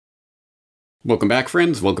Welcome back,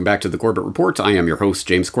 friends. Welcome back to the Corbett Report. I am your host,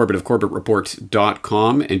 James Corbett of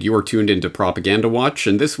corbettreport.com, and you are tuned into Propaganda Watch.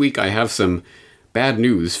 And this week I have some bad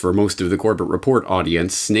news for most of the Corbett Report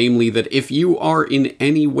audience, namely that if you are in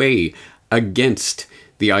any way against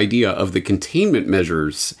the idea of the containment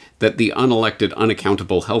measures that the unelected,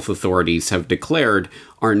 unaccountable health authorities have declared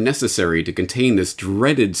are necessary to contain this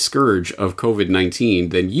dreaded scourge of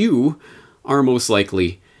COVID-19, then you are most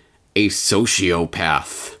likely a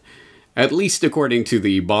sociopath. At least according to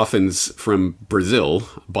the boffins from Brazil,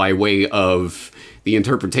 by way of the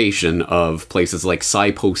interpretation of places like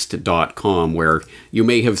SciPost.com, where you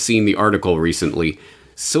may have seen the article recently,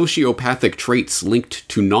 Sociopathic Traits Linked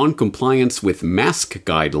to Non-Compliance with Mask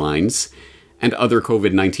Guidelines and Other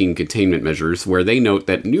COVID-19 Containment Measures, where they note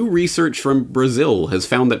that new research from Brazil has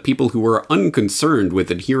found that people who are unconcerned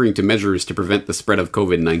with adhering to measures to prevent the spread of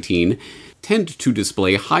COVID-19 tend to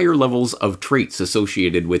display higher levels of traits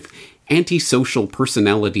associated with antisocial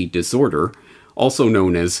personality disorder, also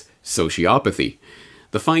known as sociopathy.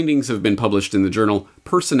 The findings have been published in the journal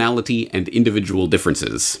Personality and Individual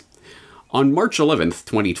Differences. On March 11th,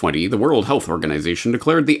 2020, the World Health Organization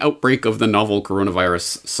declared the outbreak of the novel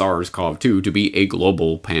coronavirus SARS-CoV-2 to be a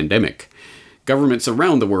global pandemic. Governments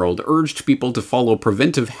around the world urged people to follow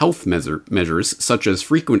preventive health measures such as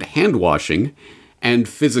frequent hand washing and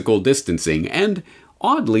physical distancing, and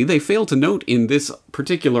oddly, they fail to note in this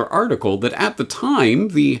particular article that at the time,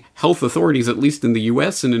 the health authorities, at least in the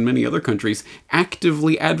US and in many other countries,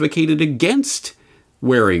 actively advocated against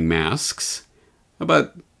wearing masks.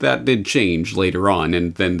 But that did change later on,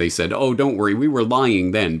 and then they said, oh, don't worry, we were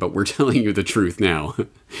lying then, but we're telling you the truth now.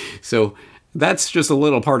 So that's just a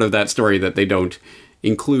little part of that story that they don't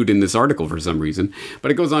include in this article for some reason. But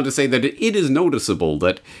it goes on to say that it is noticeable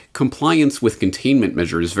that compliance with containment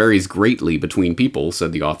measures varies greatly between people,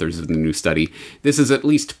 said the authors of the new study. This is at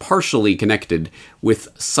least partially connected with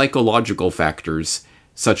psychological factors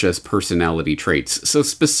such as personality traits. So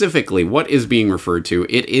specifically, what is being referred to?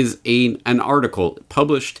 It is an article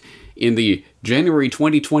published in the January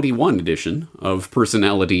 2021 edition of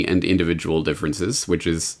Personality and Individual Differences, which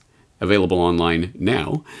is available online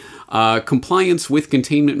now. Compliance with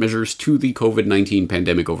containment measures to the COVID-19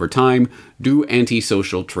 pandemic over time. Do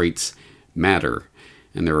antisocial traits matter?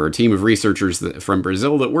 And there are a team of researchers from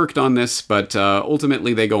Brazil that worked on this, but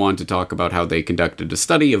ultimately they go on to talk about how they conducted a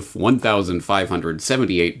study of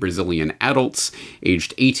 1,578 Brazilian adults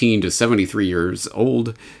aged 18 to 73 years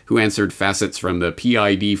old who answered facets from the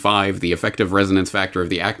PID-5, the effective resonance factor of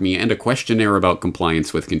the ACME, and a questionnaire about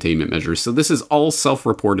compliance with containment measures. So this is all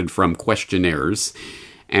self-reported from questionnaires.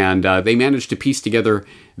 And they managed to piece together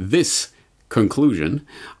this conclusion.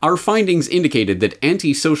 Our findings indicated that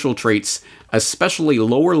antisocial traits, especially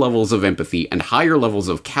lower levels of empathy and higher levels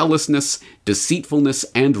of callousness, deceitfulness,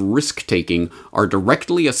 and risk-taking, are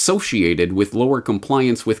directly associated with lower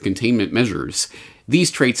compliance with containment measures.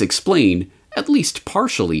 These traits explain, at least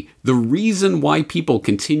partially, the reason why people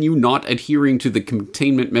continue not adhering to the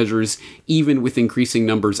containment measures, even with increasing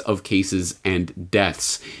numbers of cases and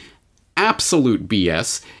deaths. Absolute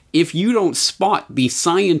BS. If you don't spot the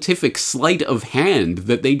scientific sleight of hand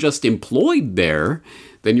that they just employed there,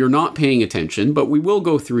 then you're not paying attention, but we will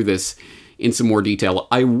go through this in some more detail.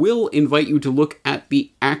 I will invite you to look at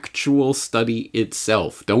the actual study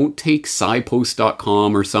itself. Don't take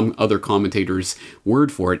SciPost.com or some other commentator's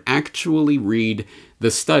word for it. Actually read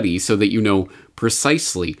the study so that you know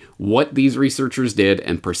precisely what these researchers did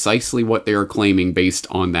and precisely what they are claiming based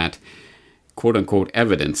on that quote-unquote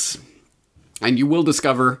evidence. And you will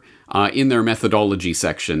discover in their methodology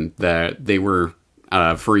section that they were,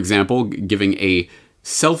 for example, giving a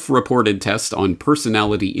self-reported test on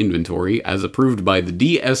personality inventory as approved by the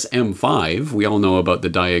DSM-5. We all know about the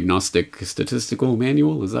Diagnostic Statistical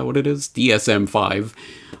Manual. Is that what it is?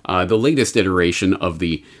 DSM-5, the latest iteration of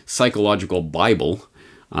the Psychological Bible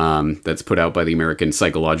that's put out by the American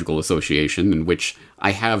Psychological Association, and which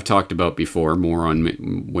I have talked about before, more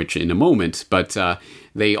on which in a moment, but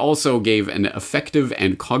they also gave an affective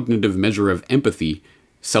and cognitive measure of empathy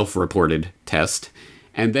self-reported test,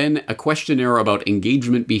 and then a questionnaire about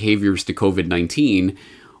engagement behaviors to COVID-19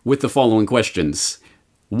 with the following questions.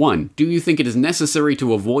 1. Do you think it is necessary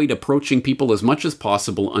to avoid approaching people as much as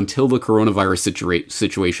possible until the coronavirus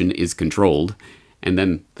situation is controlled? And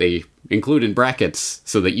then they include in brackets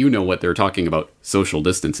so that you know what they're talking about, social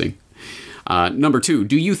distancing. Number 2,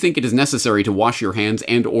 do you think it is necessary to wash your hands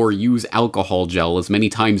and or use alcohol gel as many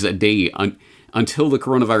times a day until the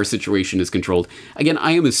coronavirus situation is controlled? Again,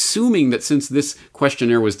 I am assuming that since this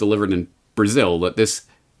questionnaire was delivered in Brazil, that this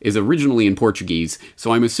is originally in Portuguese,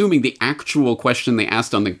 so I'm assuming the actual question they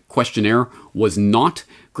asked on the questionnaire was not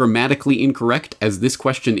grammatically incorrect as this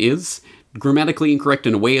question is, grammatically incorrect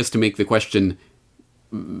in a way as to make the question,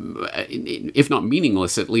 if not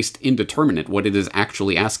meaningless, at least indeterminate, what it is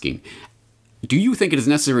actually asking. Do you think it is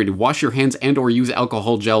necessary to wash your hands and or use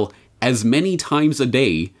alcohol gel as many times a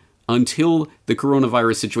day until the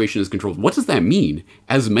coronavirus situation is controlled? What does that mean?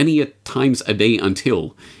 As many times a day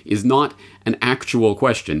until is not an actual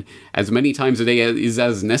question. As many times a day is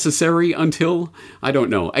as necessary until? I don't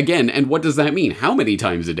know. Again, and what does that mean? How many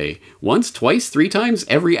times a day? Once, twice, 3 times,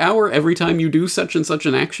 every hour, every time you do such and such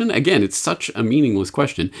an action? Again, it's such a meaningless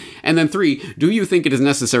question. And then 3, do you think it is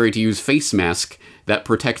necessary to use face mask that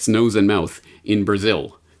protects nose and mouth in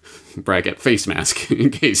Brazil? Bracket, face mask, in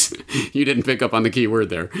case you didn't pick up on the key word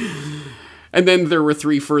there. And then there were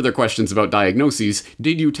 3 further questions about diagnoses.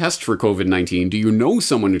 Did you test for COVID-19? Do you know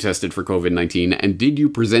someone who tested for COVID-19? And did you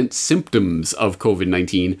present symptoms of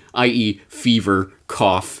COVID-19, i.e. fever,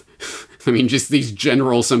 cough? I mean, just these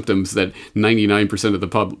general symptoms that 99% of the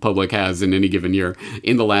public has in any given year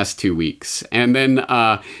in the last 2 weeks. And then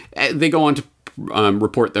they go on to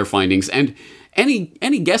report their findings. And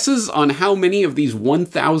any guesses on how many of these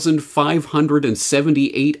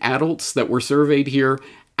 1,578 adults that were surveyed here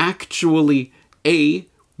actually, A,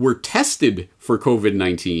 were tested for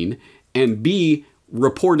COVID-19, and B,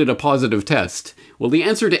 reported a positive test? Well, the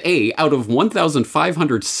answer to A, out of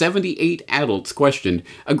 1,578 adults questioned,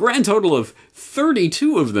 a grand total of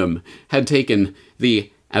 32 of them had taken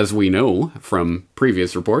the, as we know from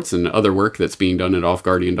previous reports and other work that's being done at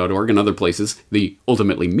offguardian.org and other places, the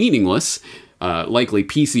ultimately meaningless likely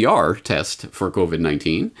PCR test for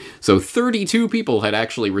COVID-19. So 32 people had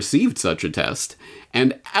actually received such a test.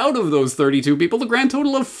 And out of those 32 people, the grand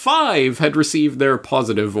total of 5 had received their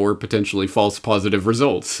positive or potentially false positive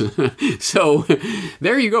results. So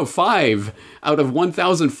there you go, 5 out of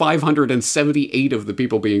 1,578 of the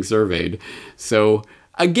people being surveyed. So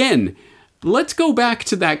again, let's go back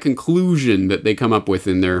to that conclusion that they come up with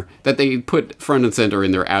in their, that they put front and center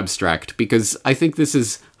in their abstract, because I think this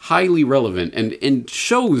is highly relevant and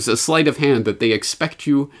shows a sleight of hand that they expect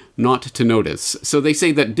you not to notice. So they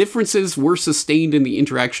say that differences were sustained in the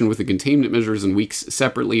interaction with the containment measures in weeks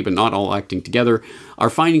separately, but not all acting together. Our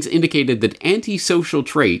findings indicated that antisocial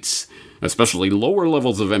traits, especially lower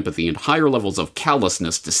levels of empathy and higher levels of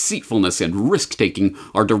callousness, deceitfulness, and risk-taking,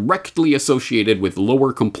 are directly associated with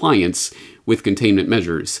lower compliance with containment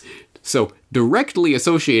measures. So, directly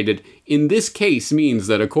associated in this case means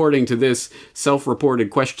that according to this self-reported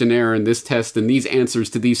questionnaire and this test and these answers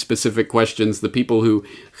to these specific questions, the people who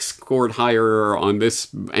scored higher on this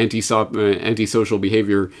antisocial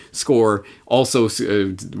behavior score also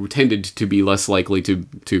tended to be less likely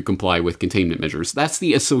to comply with containment measures. That's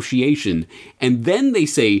the association. And then they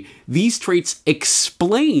say these traits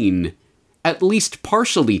explain, at least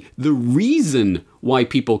partially, the reason why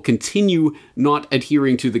people continue not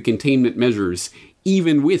adhering to the containment measures,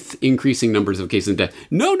 even with increasing numbers of cases and death.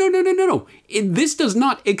 No. This does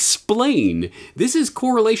not explain. This is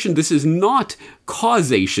correlation. This is not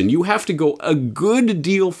causation. You have to go a good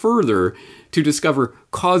deal further to discover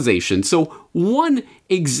causation. So one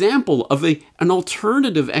example of an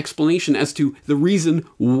alternative explanation as to the reason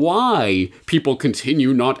why people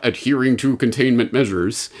continue not adhering to containment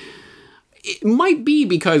measures, it might be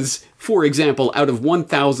because, for example, out of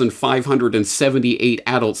 1,578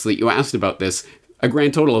 adults that you asked about this, a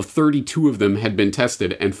grand total of 32 of them had been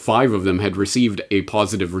tested and 5 of them had received a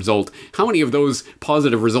positive result. How many of those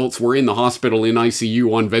positive results were in the hospital, in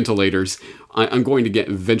ICU, on ventilators? I'm going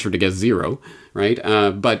to venture to guess 0, right?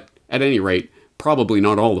 But at any rate, probably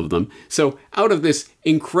not all of them. So out of this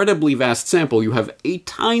incredibly vast sample, you have a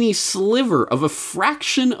tiny sliver of a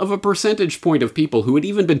fraction of a percentage point of people who had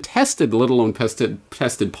even been tested, let alone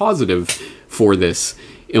tested positive for this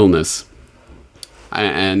illness.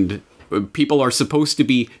 And people are supposed to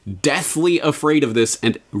be deathly afraid of this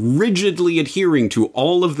and rigidly adhering to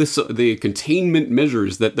all of the containment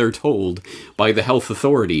measures that they're told by the health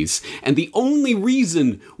authorities. And the only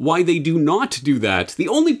reason why they do not do that, the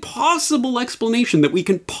only possible explanation that we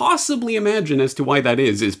can possibly imagine as to why that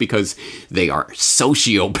is because they are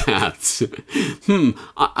sociopaths.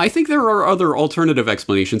 I think there are other alternative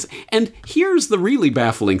explanations. And here's the really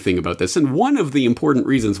baffling thing about this, and one of the important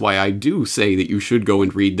reasons why I do say that you should go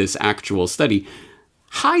and read this actual study.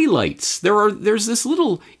 Highlights. There's this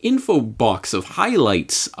little info box of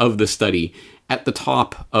highlights of the study at the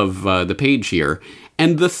top of the page here.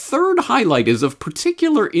 And the third highlight is of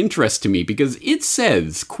particular interest to me because it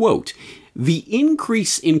says, quote, "The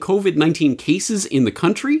increase in COVID-19 cases in the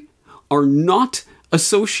country are not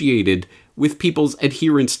associated with people's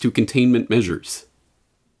adherence to containment measures."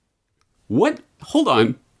 What? Hold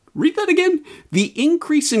on. Read that again. The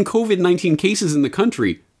increase in COVID-19 cases in the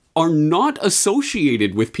country are not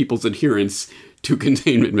associated with people's adherence to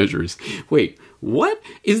containment measures. Wait, what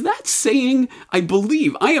is that saying? I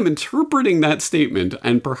believe I am interpreting that statement,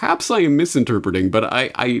 and perhaps I am misinterpreting, but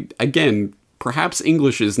I again, perhaps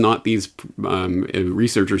English is not these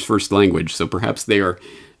researchers' first language, so perhaps they are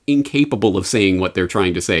incapable of saying what they're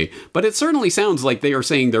trying to say. But it certainly sounds like they are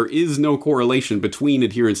saying there is no correlation between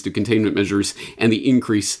adherence to containment measures and the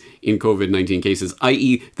increase in COVID-19 cases,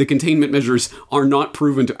 i.e. the containment measures are not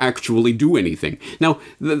proven to actually do anything. Now,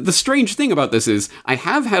 the strange thing about this is I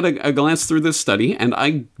have had a glance through this study, and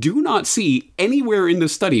I do not see anywhere in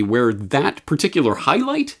this study where that particular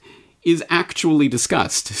highlight is actually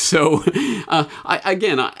discussed. So,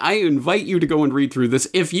 I invite you to go and read through this.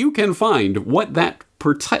 If you can find what that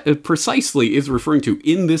precisely is referring to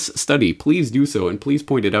in this study, please do so, and please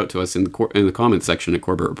point it out to us in the comments section at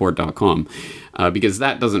corbettreport.com, because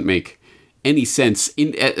that doesn't make any sense,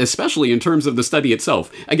 especially in terms of the study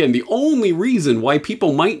itself. Again, the only reason why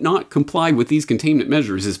people might not comply with these containment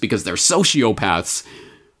measures is because they're sociopaths.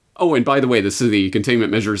 Oh, and by the way, the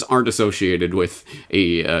containment measures aren't associated with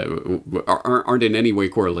aren't in any way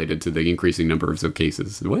correlated to the increasing numbers of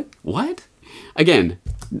cases. What? Again,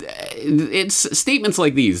 it's statements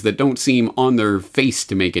like these that don't seem on their face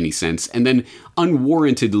to make any sense, and then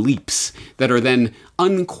unwarranted leaps that are then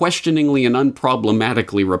unquestioningly and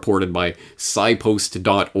unproblematically reported by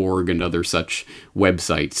scipost.org and other such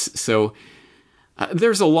websites. So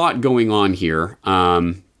there's a lot going on here.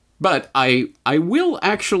 But I will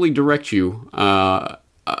actually direct you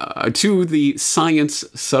to the science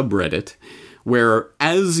subreddit, where,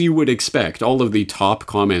 as you would expect, all of the top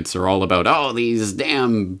comments are all about, oh, these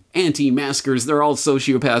damn anti-maskers, they're all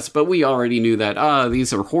sociopaths, but we already knew that.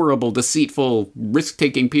 These are horrible, deceitful,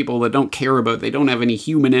 risk-taking people that don't care about, they don't have any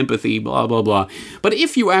human empathy, blah, blah, blah. But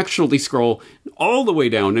if you actually scroll all the way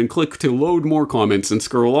down and click to load more comments and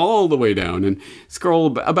scroll all the way down and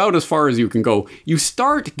scroll about as far as you can go, you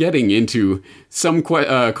start getting into some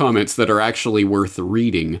comments that are actually worth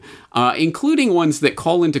reading, including ones that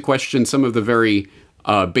call into question some of the very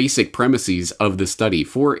basic premises of the study.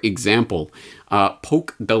 For example,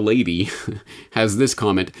 Poke the Lady has this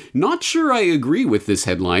comment: "Not sure I agree with this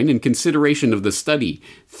headline in consideration of the study.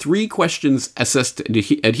 3 questions assessed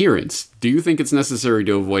adherence. Do you think it's necessary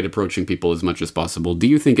to avoid approaching people as much as possible? Do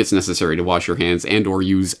you think it's necessary to wash your hands and or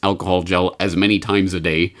use alcohol gel as many times a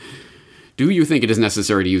day? Do you think it is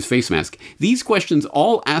necessary to use face mask?" These questions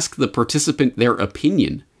all ask the participant their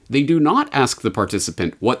opinion. They do not ask the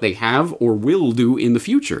participant what they have or will do in the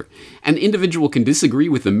future. An individual can disagree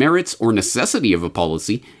with the merits or necessity of a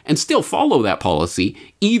policy and still follow that policy,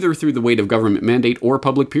 either through the weight of government mandate or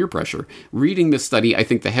public peer pressure. Reading this study, I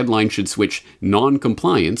think the headline should switch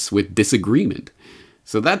non-compliance with disagreement.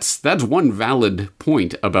 So that's one valid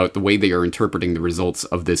point about the way they are interpreting the results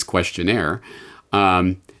of this questionnaire.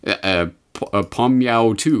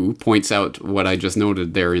 Pomyao 2 points out what I just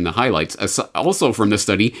noted there in the highlights. Also from the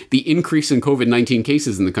study, the increase in COVID-19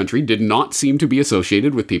 cases in the country did not seem to be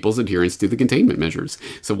associated with people's adherence to the containment measures.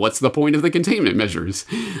 So what's the point of the containment measures?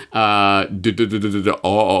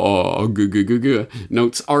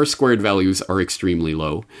 Notes, R-squared values are extremely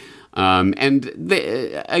low.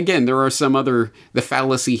 Again, there are some other... The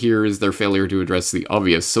fallacy here is their failure to address the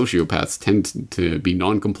obvious. Sociopaths tend to be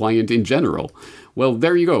non-compliant in general. Well,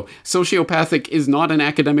 there you go. Sociopathic is not an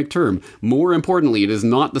academic term. More importantly, it is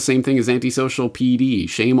not the same thing as antisocial PD.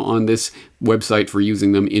 Shame on this website for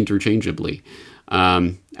using them interchangeably.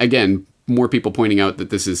 Again, more people pointing out that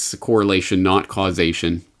this is correlation, not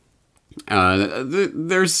causation.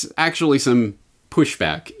 There's actually some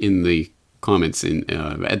pushback in the comments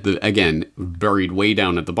again, buried way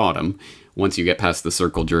down at the bottom once you get past the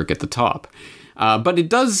circle jerk at the top. But it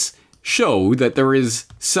does show that there is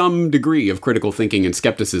some degree of critical thinking and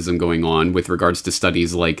skepticism going on with regards to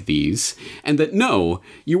studies like these, and that no,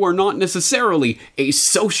 you are not necessarily a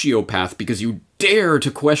sociopath because you dare to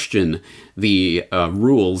question the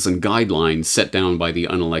rules and guidelines set down by the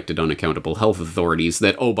unelected, unaccountable health authorities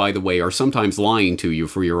that, oh, by the way, are sometimes lying to you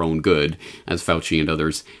for your own good, as Fauci and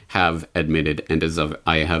others have admitted, and as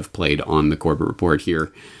I have played on the Corbett Report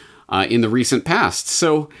here in the recent past.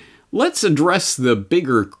 So let's address the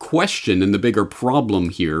bigger question and the bigger problem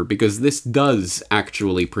here, because this does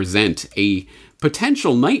actually present a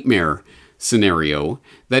potential nightmare scenario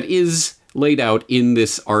that is laid out in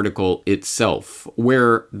this article itself,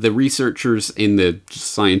 where the researchers in the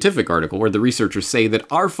scientific article, where the researchers say that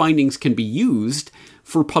our findings can be used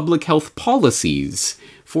for public health policies.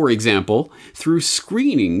 For example, through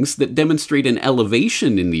screenings that demonstrate an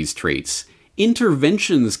elevation in these traits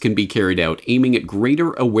interventions can be carried out aiming at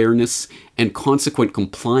greater awareness and consequent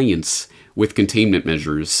compliance with containment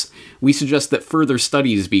measures. We suggest that further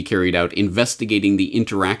studies be carried out investigating the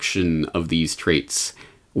interaction of these traits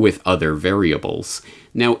with other variables.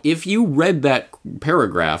 Now, if you read that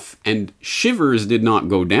paragraph and shivers did not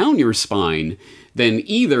go down your spine, then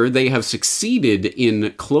either they have succeeded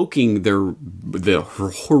in cloaking the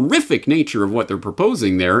horrific nature of what they're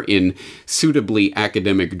proposing there in suitably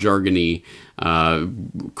academic, jargony,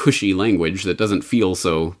 cushy language that doesn't feel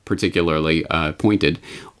so particularly pointed,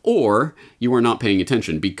 or you are not paying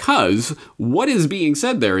attention, because what is being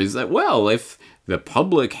said there is that, well, if the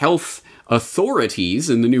public health authorities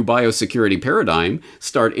in the new biosecurity paradigm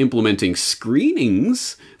start implementing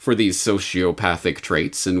screenings for these sociopathic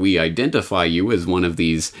traits, and we identify you as one of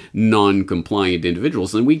these non-compliant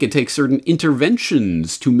individuals, then we could take certain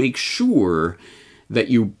interventions to make sure that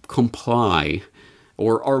you comply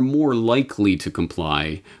or are more likely to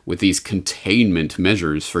comply with these containment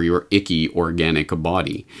measures for your icky organic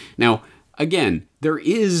body. Now, again, there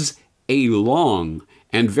is a long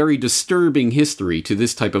and very disturbing history to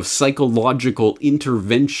this type of psychological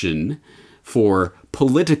intervention for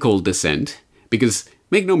political dissent, because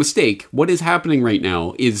make no mistake, what is happening right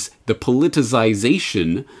now is the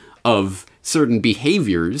politicization of certain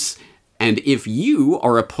behaviors, and if you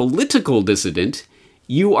are a political dissident,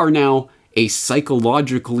 you are now a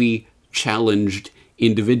psychologically challenged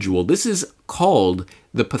individual. This is called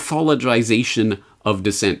the pathologization of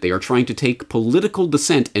dissent. They are trying to take political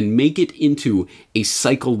dissent and make it into a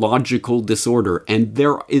psychological disorder. And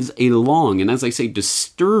there is a long, and as I say,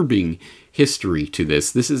 disturbing history to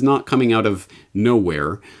this. This is not coming out of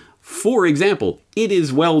nowhere. For example, it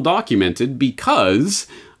is well documented because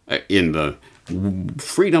in the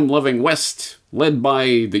freedom-loving West, led by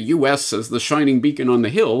the US as the shining beacon on the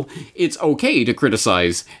hill, it's okay to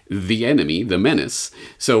criticize the enemy, the menace.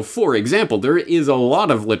 So, for example, there is a lot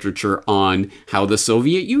of literature on how the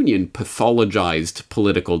Soviet Union pathologized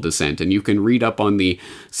political dissent, and you can read up on the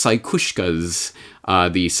psychushkas,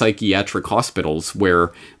 the psychiatric hospitals,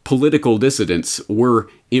 where political dissidents were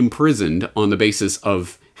imprisoned on the basis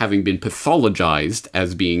of having been pathologized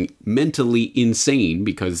as being mentally insane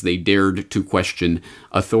because they dared to question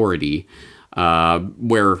authority.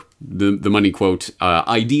 Where the money quote,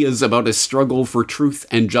 ideas about a struggle for truth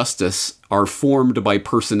and justice are formed by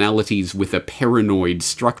personalities with a paranoid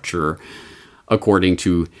structure, according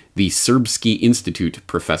to the Serbsky Institute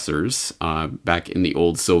professors back in the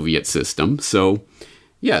old Soviet system. So,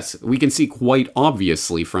 yes, we can see quite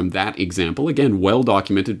obviously from that example, again, well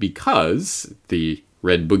documented, because the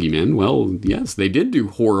Red Boogeyman, well, yes, they did do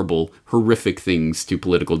horrible, horrific things to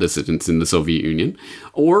political dissidents in the Soviet Union.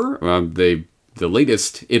 Or the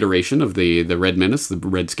latest iteration of the Red Menace, the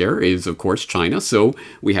Red Scare, is, of course, China. So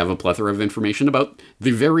we have a plethora of information about the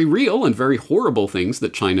very real and very horrible things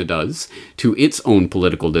that China does to its own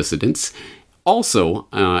political dissidents. Also,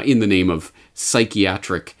 in the name of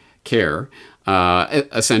psychiatric care,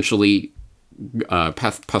 essentially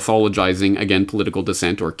pathologizing, again, political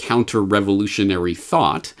dissent or counter-revolutionary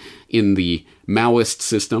thought in the Maoist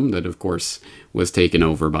system that, of course, was taken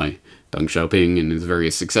over by Deng Xiaoping and his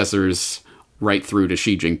various successors right through to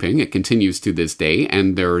Xi Jinping. It continues to this day,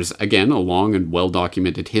 and there's, again, a long and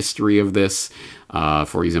well-documented history of this.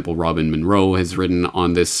 For example, Robin Monroe has written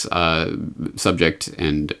on this subject,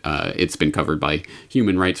 and it's been covered by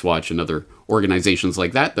Human Rights Watch and other organizations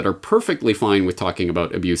like that that are perfectly fine with talking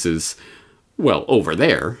about abuses, well, over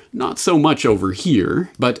there, not so much over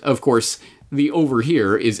here. But, of course, the over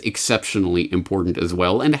here is exceptionally important as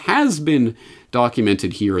well, and has been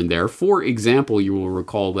documented here and there. For example, you will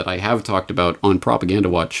recall that I have talked about on Propaganda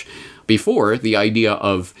Watch before the idea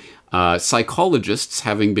of psychologists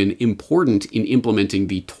having been important in implementing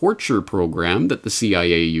the torture program that the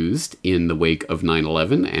CIA used in the wake of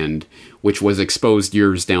 9/11, and which was exposed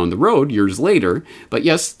years down the road, years later. But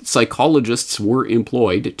yes, psychologists were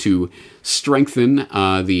employed to strengthen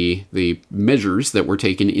the measures that were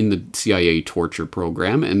taken in the CIA torture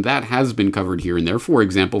program, and that has been covered here and there. For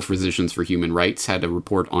example, Physicians for Human Rights had a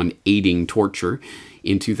report on aiding torture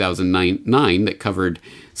in 2009 that covered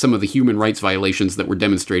some of the human rights violations that were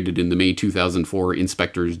demonstrated in the May 2004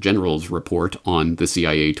 Inspectors General's report on the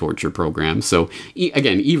CIA torture program. So,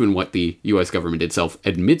 again, even what the US government itself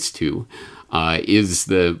admits to is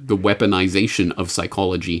the weaponization of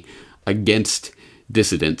psychology against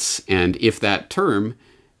dissidents. And if that term,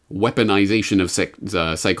 weaponization of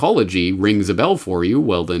psychology, rings a bell for you,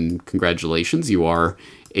 well then, congratulations, you are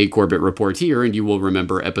a Corbett Report here, and you will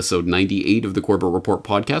remember episode 98 of the Corbett Report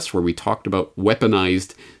podcast, where we talked about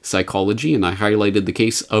weaponized psychology, and I highlighted the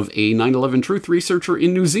case of a 9/11 truth researcher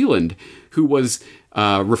in New Zealand who was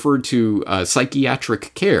referred to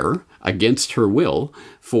psychiatric care against her will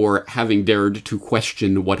for having dared to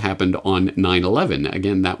question what happened on 9/11.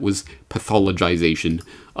 Again, that was pathologization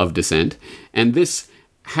of dissent. And this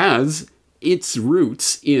has its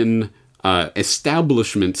roots in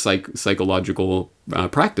establishment psychological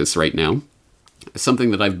practice right now. Something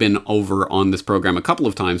that I've been over on this program a couple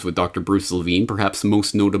of times with Dr. Bruce Levine, perhaps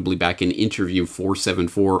most notably back in interview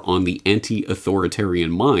 474 on the anti-authoritarian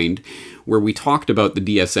mind, where we talked about the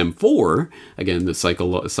DSM-4, again, the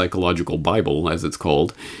psychological Bible, as it's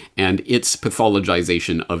called, and its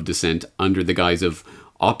pathologization of dissent under the guise of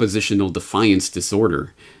oppositional defiance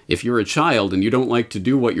disorder. If you're a child and you don't like to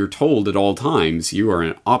do what you're told at all times, you are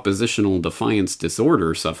an oppositional defiance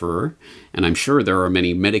disorder sufferer, and I'm sure there are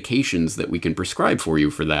many medications that we can prescribe for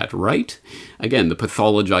you for that, right? Again, the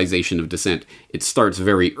pathologization of dissent, it starts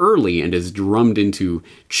very early and is drummed into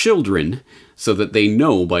children so that they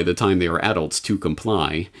know by the time they are adults to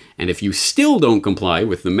comply, and if you still don't comply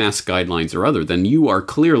with the mask guidelines or other, then you are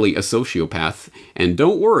clearly a sociopath, and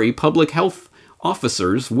don't worry, public health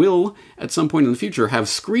officers will, at some point in the future, have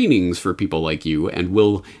screenings for people like you and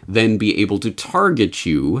will then be able to target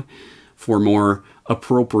you for more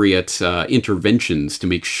appropriate interventions to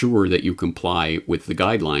make sure that you comply with the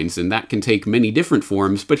guidelines. And that can take many different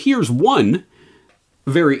forms, but here's one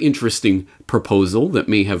very interesting proposal that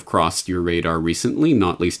may have crossed your radar recently,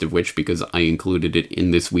 not least of which because I included it in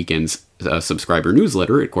this weekend's subscriber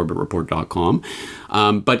newsletter at corbettreport.com.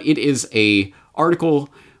 But it is an article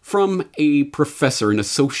from a professor, an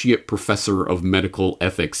associate professor of medical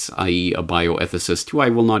ethics, i.e. a bioethicist, who I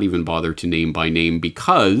will not even bother to name by name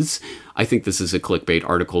because I think this is a clickbait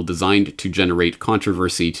article designed to generate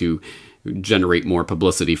controversy, to generate more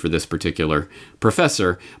publicity for this particular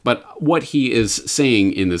professor. But what he is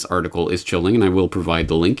saying in this article is chilling, and I will provide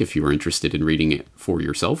the link if you are interested in reading it for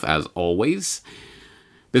yourself, as always.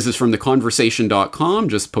 This is from theconversation.com,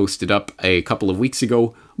 just posted up a couple of weeks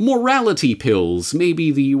ago. Morality pills may be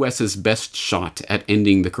the US's best shot at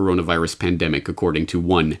ending the coronavirus pandemic, according to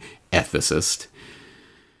one ethicist.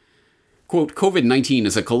 Quote, COVID-19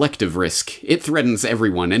 is a collective risk. It threatens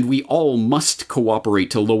everyone, and we all must cooperate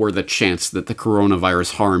to lower the chance that the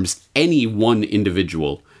coronavirus harms any one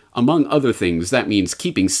individual. Among other things, that means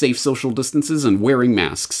keeping safe social distances and wearing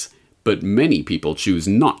masks. But many people choose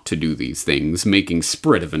not to do these things, making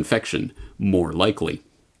spread of infection more likely.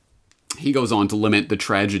 He goes on to lament the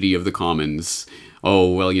tragedy of the commons.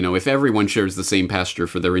 Oh, well, you know, if everyone shares the same pasture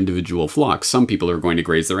for their individual flocks, some people are going to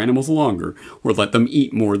graze their animals longer, or let them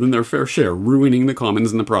eat more than their fair share, ruining the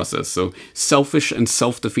commons in the process. So selfish and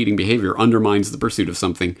self-defeating behavior undermines the pursuit of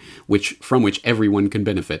something from which everyone can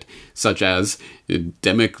benefit, such as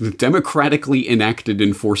democratically enacted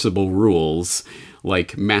enforceable rules,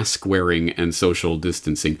 like mask wearing and social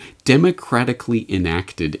distancing. Democratically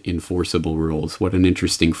enacted enforceable rules. What an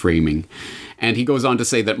interesting framing. And he goes on to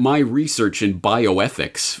say that my research in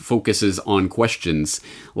bioethics focuses on questions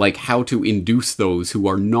like how to induce those who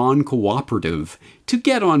are non-cooperative to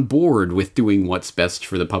get on board with doing what's best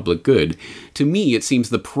for the public good. To me, it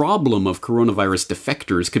seems the problem of coronavirus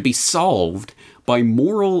defectors could be solved by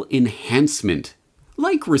moral enhancement.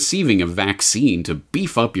 Like receiving a vaccine to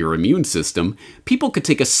beef up your immune system, people could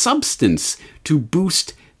take a substance to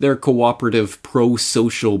boost their cooperative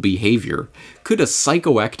pro-social behavior. Could a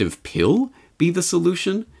psychoactive pill be the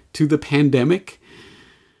solution to the pandemic?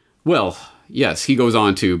 Well, yes, he goes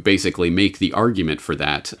on to basically make the argument for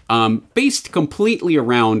that, based completely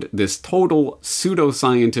around this total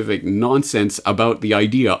pseudoscientific nonsense about the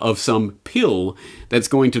idea of some pill that's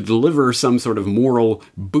going to deliver some sort of moral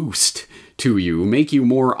boost to you, make you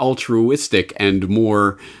more altruistic and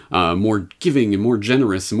more giving and more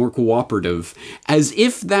generous and more cooperative, as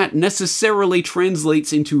if that necessarily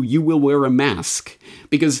translates into you will wear a mask.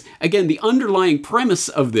 Because, again, the underlying premise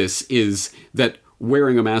of this is that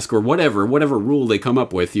wearing a mask or whatever rule they come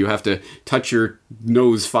up with, you have to touch your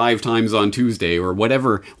nose 5 times on Tuesday or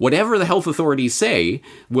whatever the health authorities say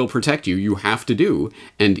will protect you, you have to do.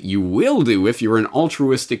 And you will do if you're an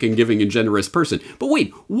altruistic and giving and generous person. But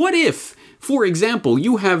wait, what if, for example,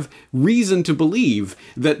 you have reason to believe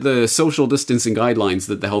that the social distancing guidelines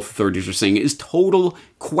that the health authorities are saying is total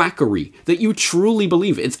quackery, that you truly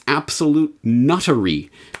believe it's absolute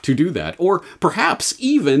nuttery to do that? Or perhaps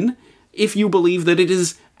even if you believe that it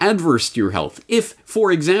is adverse to your health. If,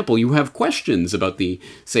 for example, you have questions about the,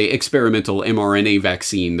 say, experimental mRNA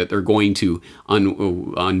vaccine that they're going to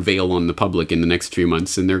unveil on the public in the next few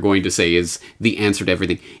months, and they're going to say is the answer to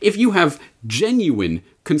everything. If you have genuine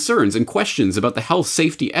concerns and questions about the health,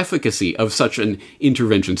 safety, efficacy of such an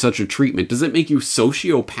intervention, such a treatment, does it make you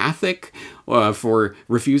sociopathic for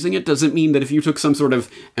refusing it? Does it mean that if you took some sort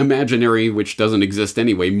of imaginary, which doesn't exist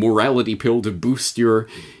anyway, morality pill to boost your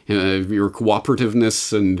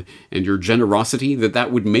cooperativeness and your generosity,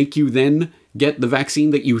 that would make you then get the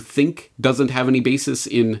vaccine that you think doesn't have any basis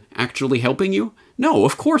in actually helping you? No,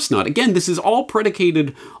 of course not. Again, this is all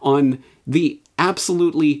predicated on the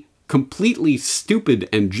absolutely completely stupid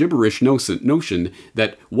and gibberish notion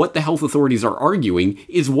that what the health authorities are arguing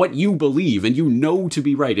is what you believe and you know to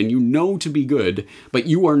be right and you know to be good, but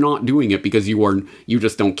you are not doing it because you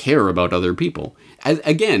just don't care about other people.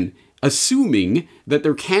 Again, assuming that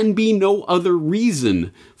there can be no other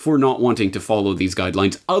reason for not wanting to follow these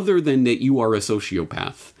guidelines other than that you are a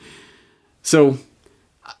sociopath. So,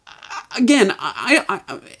 again,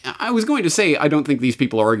 I was going to say I don't think these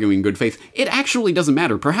people are arguing in good faith. It actually doesn't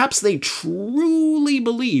matter. Perhaps they truly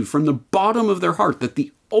believe from the bottom of their heart that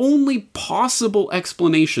the only possible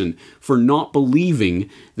explanation for not believing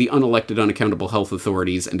the unelected, unaccountable health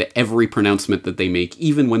authorities and every pronouncement that they make,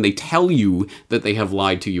 even when they tell you that they have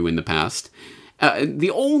lied to you in the past, the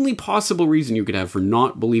only possible reason you could have for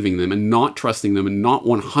not believing them and not trusting them and not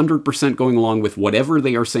 100% going along with whatever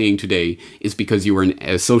they are saying today is because you are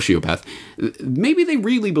a sociopath. Maybe they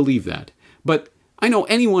really believe that. But I know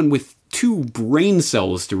anyone with 2 brain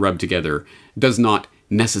cells to rub together does not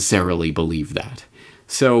necessarily believe that.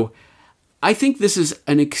 So I think this is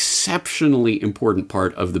an exceptionally important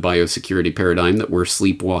part of the biosecurity paradigm that we're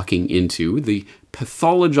sleepwalking into, the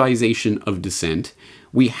pathologization of dissent.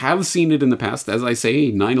 We have seen it in the past, as I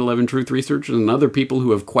say, 9/11 Truth researchers and other people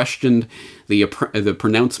who have questioned the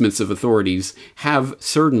pronouncements of authorities have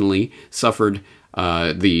certainly suffered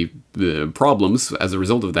the problems as a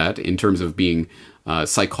result of that in terms of being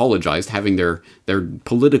psychologized, having their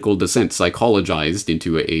political dissent psychologized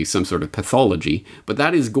into some sort of pathology. But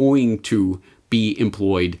that is going to be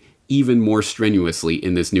employed even more strenuously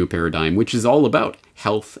in this new paradigm, which is all about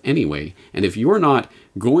health anyway. And if you're not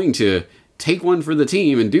going to take one for the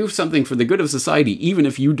team and do something for the good of society, even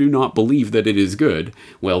if you do not believe that it is good,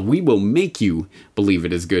 well, we will make you believe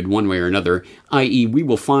it is good one way or another, i.e. we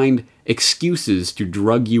will find excuses to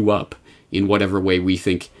drug you up in whatever way we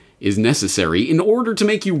think is necessary in order to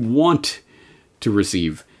make you want to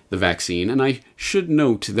receive the vaccine. And I should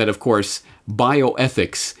note that, of course,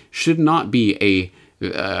 bioethics should not be a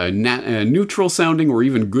neutral-sounding or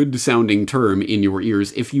even good-sounding term in your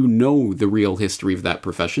ears if you know the real history of that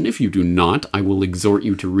profession. If you do not, I will exhort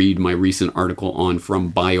you to read my recent article on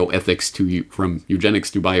from eugenics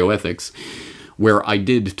to bioethics, where I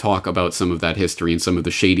did talk about some of that history and some of the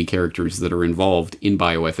shady characters that are involved in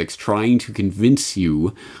bioethics, trying to convince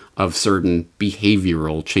you of certain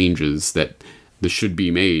behavioral changes that should be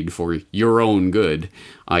made for your own good,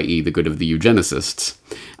 i.e. the good of the eugenicists.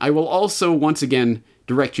 I will also, once again,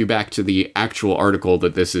 direct you back to the actual article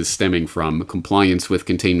that this is stemming from, Compliance with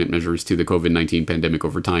Containment Measures to the COVID-19 Pandemic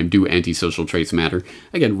Over Time. Do Antisocial Traits Matter?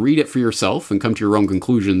 Again, read it for yourself and come to your own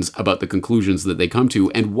conclusions about the conclusions that they come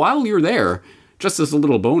to. And while you're there, just as a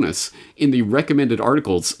little bonus, in the recommended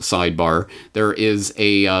articles sidebar, there is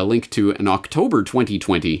a link to an October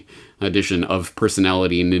 2020 edition of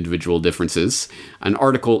Personality and Individual Differences. An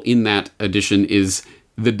article in that edition is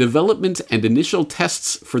The Development and Initial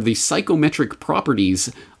Tests for the Psychometric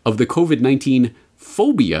Properties of the COVID-19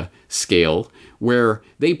 Phobia Scale, where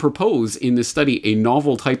they propose in this study a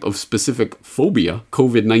novel type of specific phobia,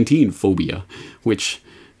 COVID-19 phobia, which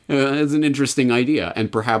is an interesting idea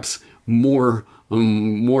and perhaps more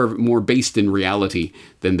based in reality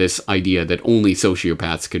than this idea that only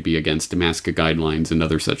sociopaths could be against mask guidelines and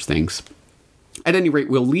other such things. At any rate,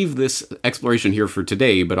 we'll leave this exploration here for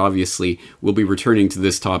today, but obviously we'll be returning to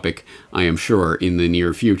this topic, I am sure, in the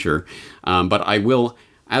near future. But I will,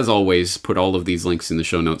 as always, put all of these links in the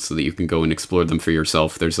show notes so that you can go and explore them for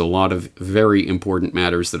yourself. There's a lot of very important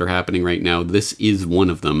matters that are happening right now. This is one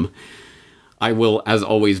of them. I will, as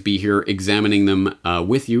always, be here examining them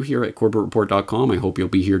with you here at corbettreport.com. I hope you'll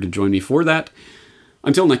be here to join me for that.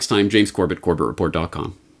 Until next time, James Corbett,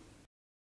 corbettreport.com.